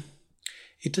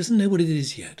 it doesn't know what it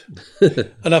is yet.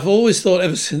 And I've always thought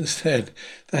ever since then,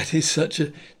 that is such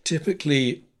a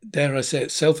typically, dare I say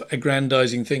it,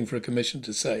 self-aggrandizing thing for a commission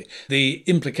to say. The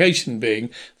implication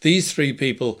being these three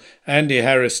people, Andy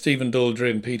Harris, Stephen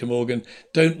Daldry and Peter Morgan,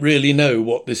 don't really know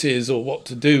what this is or what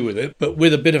to do with it. But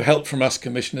with a bit of help from us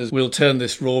commissioners, we'll turn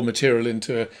this raw material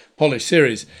into a polished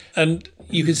series. And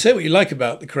you can say what you like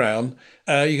about The Crown.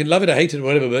 You can love it or hate it or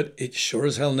whatever, but it sure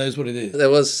as hell knows what it is. There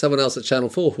was someone else at Channel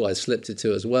 4 who I slipped it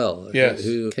to as well, yes,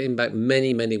 who came back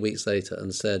many, many weeks later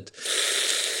and said,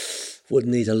 would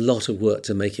need a lot of work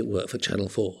to make it work for Channel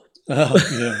 4.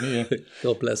 Oh, yeah.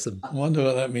 God bless them. I wonder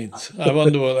what that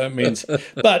means.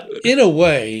 But in a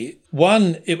way,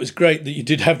 one, it was great that you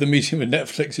did have the meeting with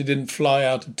Netflix. You didn't fly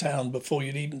out of town before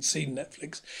you'd even seen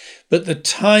Netflix. But the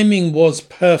timing was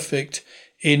perfect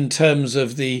in terms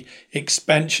of the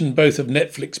expansion, both of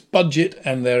Netflix budget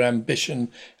and their ambition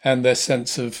and their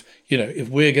sense of, if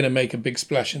we're going to make a big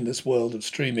splash in this world of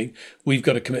streaming, we've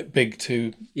got to commit big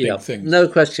to big things. No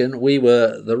question. We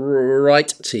were the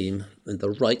right team in the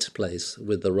right place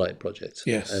with the right project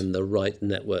and the right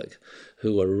network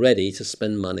who were ready to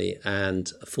spend money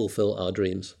and fulfill our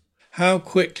dreams. How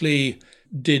quickly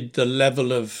did the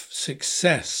level of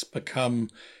success become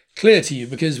clear to you?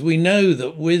 Because we know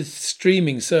that with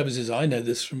streaming services, I know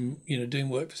this from doing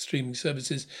work for streaming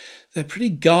services, they're pretty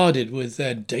guarded with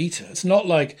their data. It's not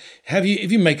like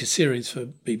if you make a series for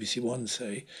BBC One,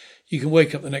 say, you can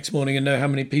wake up the next morning and know how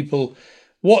many people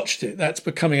watched it. That's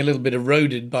becoming a little bit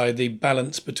eroded by the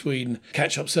balance between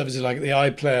catch-up services like the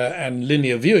iPlayer and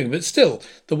linear viewing. But still,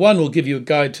 the one will give you a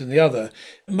guide to the other.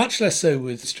 Much less so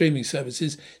with streaming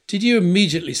services. Did you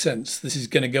immediately sense this is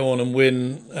going to go on and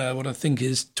win what I think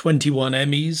is 21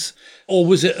 Emmys? Or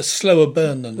was it a slower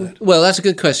burn than that? Well, that's a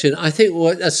good question. I think,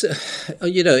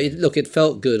 it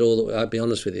felt good, I'll be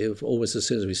honest with you, almost as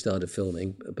soon as we started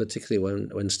filming, particularly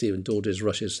when Stephen Daldry's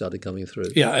rushes started coming through.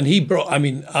 Yeah, and he brought,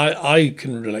 I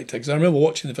can relate to that, because I remember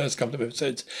watching the first couple of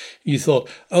episodes, you thought,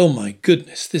 oh my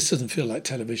goodness, this doesn't feel like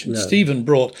television. No. Stephen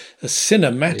brought a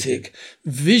cinematic,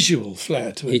 visual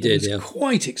flair to it. He did, it was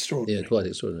quite extraordinary. Yeah, quite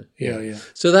extraordinary. Yeah.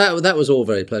 So that was all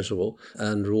very pleasurable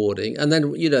and rewarding. And then,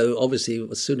 obviously,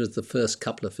 as soon as the first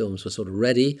couple of films were sort of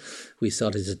ready, we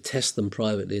started to test them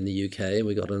privately in the UK, and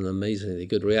we got an amazingly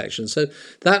good reaction. So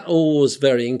that all was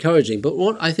very encouraging. But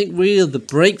what I think really the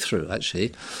breakthrough,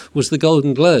 actually, was the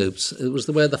Golden Globes. It was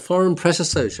where the Foreign Press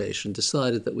Association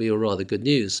decided that we were rather good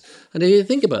news. And if you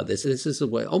think about this is a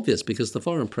way obvious, because the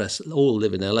foreign press all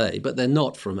live in LA, but they're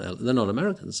not they're not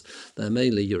Americans. They're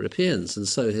mainly Europeans. And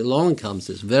so along comes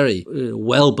this very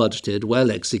well-budgeted,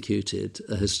 well-executed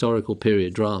historical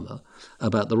period drama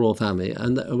about the royal family,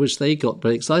 and which they got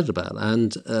very excited about.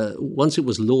 And once it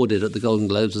was lauded at the Golden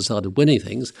Globes and started winning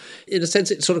things, in a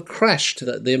sense, it sort of crashed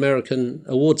the American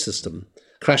award system.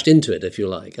 crashed into it, if you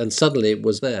like, and suddenly it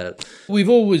was there. We've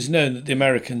always known that the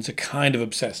Americans are kind of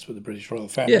obsessed with the British royal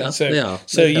family. Yeah, they are.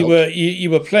 So you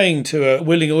were playing to a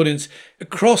willing audience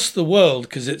across the world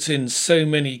because it's in so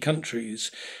many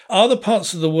countries. Are there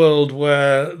parts of the world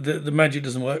where the magic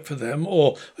doesn't work for them,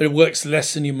 or it works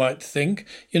less than you might think?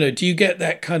 Do you get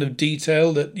that kind of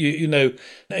detail that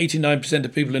 89%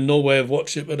 of people in Norway have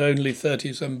watched it, but only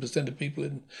 37% of people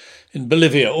in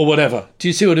Bolivia or whatever? Do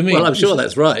you see what I mean? Well, I'm sure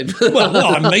that's right. Well, no,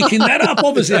 I'm making that up,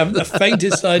 obviously. I haven't the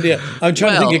faintest idea. I'm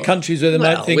trying to think of countries where they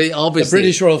might think, the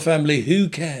British royal family, who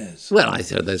cares? Well, I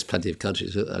think there's plenty of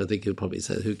countries I think you'd probably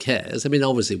say, who cares? I mean,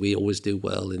 obviously, we always do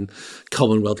well in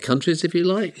Commonwealth countries, if you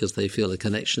like, because they feel a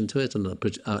connection to it and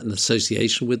an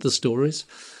association with the stories.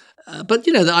 But,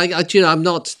 I'm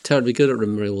not terribly good at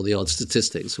remembering all the odd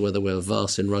statistics, whether we're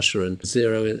vast in Russia and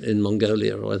zero in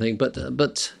Mongolia or anything. But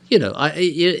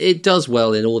it does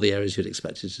well in all the areas you'd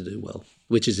expect it to do well,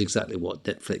 which is exactly what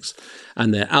Netflix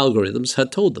and their algorithms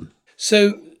had told them.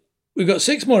 So we've got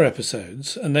 6 more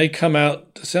episodes, and they come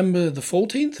out December the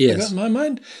 14th, yes. I got in my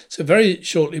mind. So very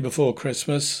shortly before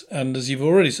Christmas. And as you've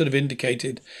already sort of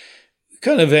indicated,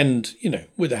 kind of end,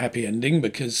 with a happy ending,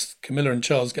 because Camilla and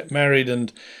Charles get married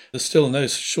and there's still no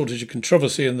shortage of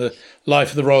controversy in the life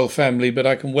of the royal family, but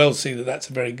I can well see that that's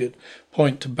a very good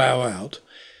point to bow out.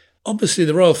 Obviously,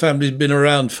 the royal family's been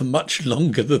around for much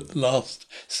longer than the last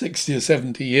 60 or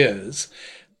 70 years.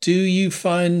 Do you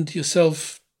find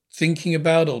yourself thinking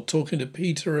about or talking to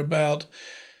Peter about,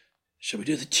 shall we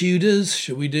do the Tudors?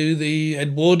 Shall we do the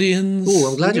Edwardians? Oh,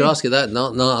 I'm glad you're asking that,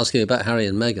 not asking about Harry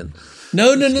and Meghan.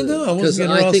 No. I wasn't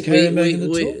going to ask Harry and Meghan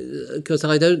at all. Because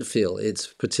I don't feel it's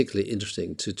particularly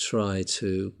interesting to try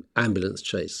to ambulance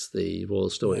chase the royal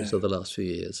stories of the last few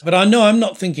years. But I know I'm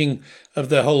not thinking of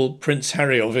the whole Prince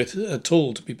Harry of it at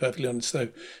all, to be perfectly honest. So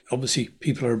obviously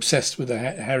people are obsessed with the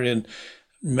Harry and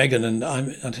Meghan, and I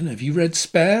don't know, have you read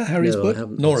Spare, Harry's book? I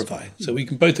haven't. Nor have I. So we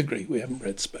can both agree we haven't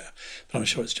read Spare, but I'm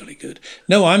sure it's jolly good.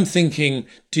 No, I'm thinking,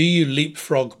 do you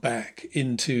leapfrog back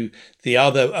into the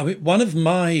other? I mean, one of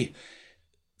my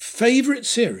favourite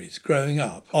series growing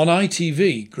up on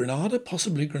ITV,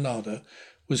 possibly Granada,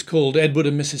 was called Edward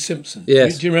and Mrs. Simpson.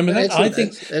 Yes. Do you remember that? Excellent. I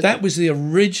think that was the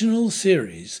original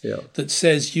series that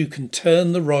says you can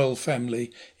turn the royal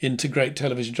family into great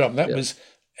television drama. That was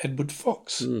Edward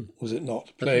Fox, was it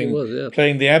not?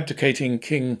 Playing the abdicating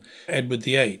King Edward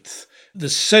VIII.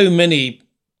 There's so many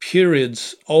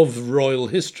periods of royal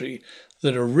history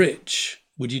that are rich.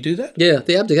 Would you do that? Yeah,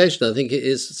 the abdication, I think, it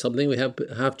is something we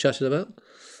have chatted about.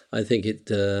 I think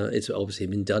it's obviously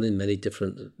been done in many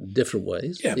different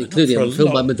ways, including a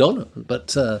film by Madonna.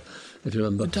 But if you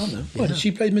remember, Madonna, did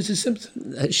she play Mrs.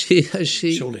 Simpson? She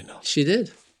surely not. She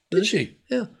did. Did she?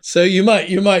 Yeah. So you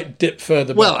might dip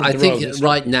further. Well, back I think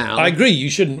right now, I agree. You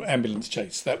shouldn't ambulance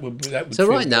chase. That would. So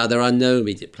right now there are no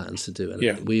immediate plans to do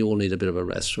anything. Yeah. We all need a bit of a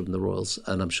rest from the royals,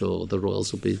 and I'm sure the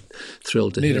royals will be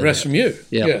thrilled to need hear a rest that. from you.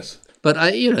 Yeah. Yes. But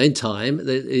in time,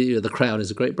 the Crown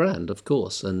is a great brand, of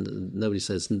course, and nobody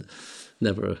says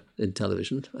never in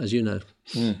television, as you know.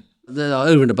 There are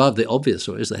over and above the obvious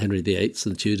stories, the Henry VIII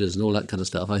and the Tudors and all that kind of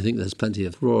stuff. I think there's plenty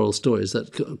of royal stories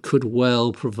that could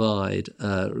well provide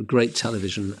great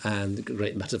television and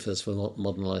great metaphors for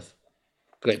modern life,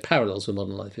 great parallels for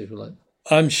modern life, if you like.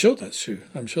 I'm sure that's true.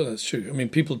 I mean,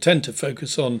 people tend to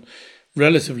focus on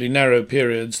relatively narrow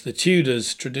periods. The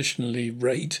Tudors traditionally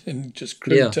rate in just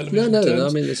crude television terms.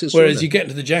 I mean, this is whereas you get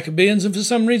into the Jacobeans, and for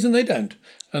some reason they don't,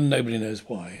 and nobody knows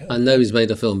why. And nobody's made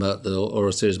a film about or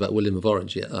a series about William of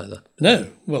Orange yet either. No,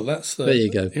 well, that's the. There you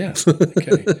go. Yeah,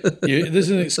 okay. This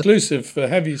is an exclusive for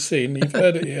Have You Seen? You've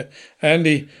heard it here.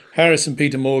 Andy Harris and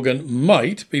Peter Morgan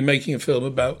might be making a film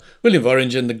about William of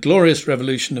Orange and the Glorious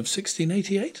Revolution of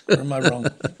 1688. Or am I wrong?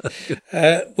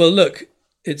 Well, look.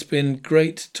 It's been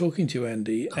great talking to you,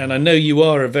 Andy. And I know you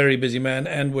are a very busy man,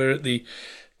 and we're at the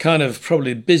kind of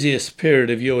probably busiest period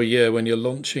of your year when you're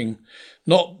launching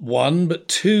not one, but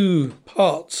 2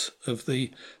 parts of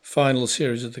the final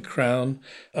series of The Crown.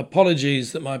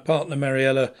 Apologies that my partner,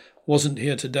 Mariella, wasn't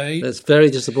here today. That's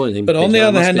very disappointing. But on the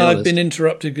other hand, I've been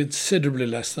interrupted considerably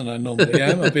less than I normally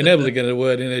am. I've been able to get a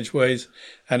word in edgeways,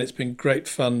 and it's been great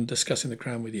fun discussing The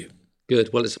Crown with you.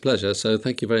 Good. Well, it's a pleasure. So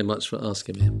thank you very much for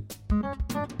asking me.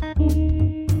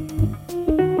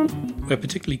 We're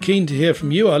particularly keen to hear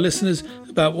from you, our listeners,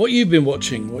 about what you've been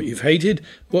watching, what you've hated,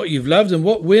 what you've loved, and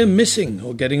what we're missing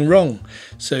or getting wrong.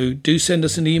 So do send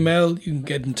us an email. You can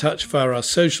get in touch via our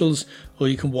socials, or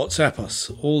you can WhatsApp us.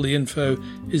 All the info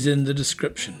is in the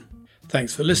description.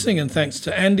 Thanks for listening, and thanks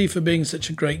to Andy for being such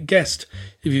a great guest.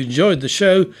 If you enjoyed the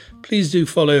show, please do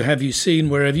follow Have You Seen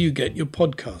wherever you get your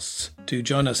podcasts. Do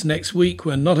join us next week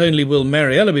when not only will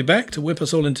Mariella be back to whip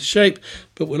us all into shape,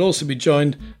 but we'll also be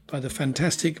joined by the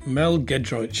fantastic Mel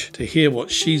Gedroich to hear what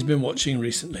she's been watching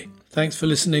recently. Thanks for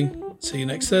listening. See you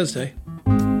next Thursday.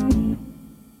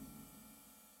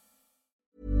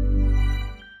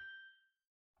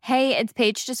 Hey, it's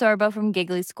Paige DeSorbo from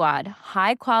Giggly Squad.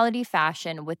 High quality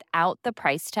fashion without the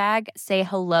price tag. Say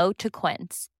hello to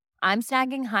Quince. I'm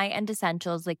snagging high-end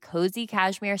essentials like cozy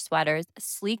cashmere sweaters,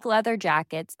 sleek leather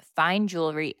jackets, fine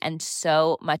jewelry, and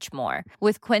so much more.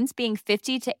 With Quince being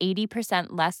 50 to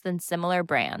 80% less than similar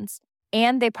brands.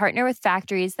 And they partner with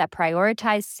factories that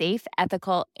prioritize safe,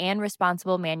 ethical, and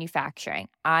responsible manufacturing.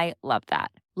 I love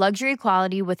that. Luxury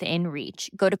quality within reach.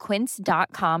 Go to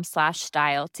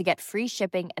quince.com/style to get free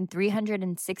shipping and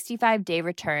 365-day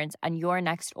returns on your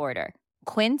next order.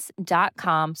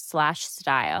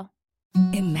 Quince.com/style.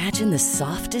 Imagine the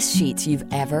softest sheets you've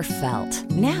ever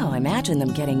felt. Now imagine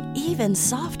them getting even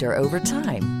softer over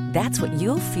time. That's what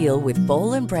you'll feel with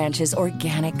Boll & Branch's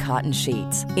organic cotton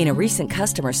sheets. In a recent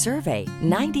customer survey,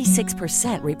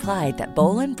 96% replied that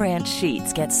Boll & Branch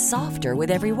sheets get softer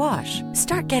with every wash.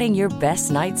 Start getting your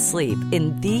best night's sleep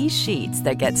in these sheets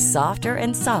that get softer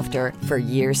and softer for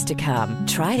years to come.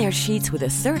 Try their sheets with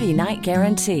a 30-night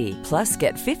guarantee. Plus,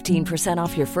 get 15%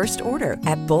 off your first order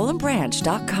at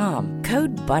bollandbranch.com.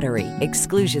 Code BUTTERY.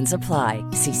 Exclusions apply.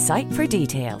 See site for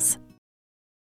details.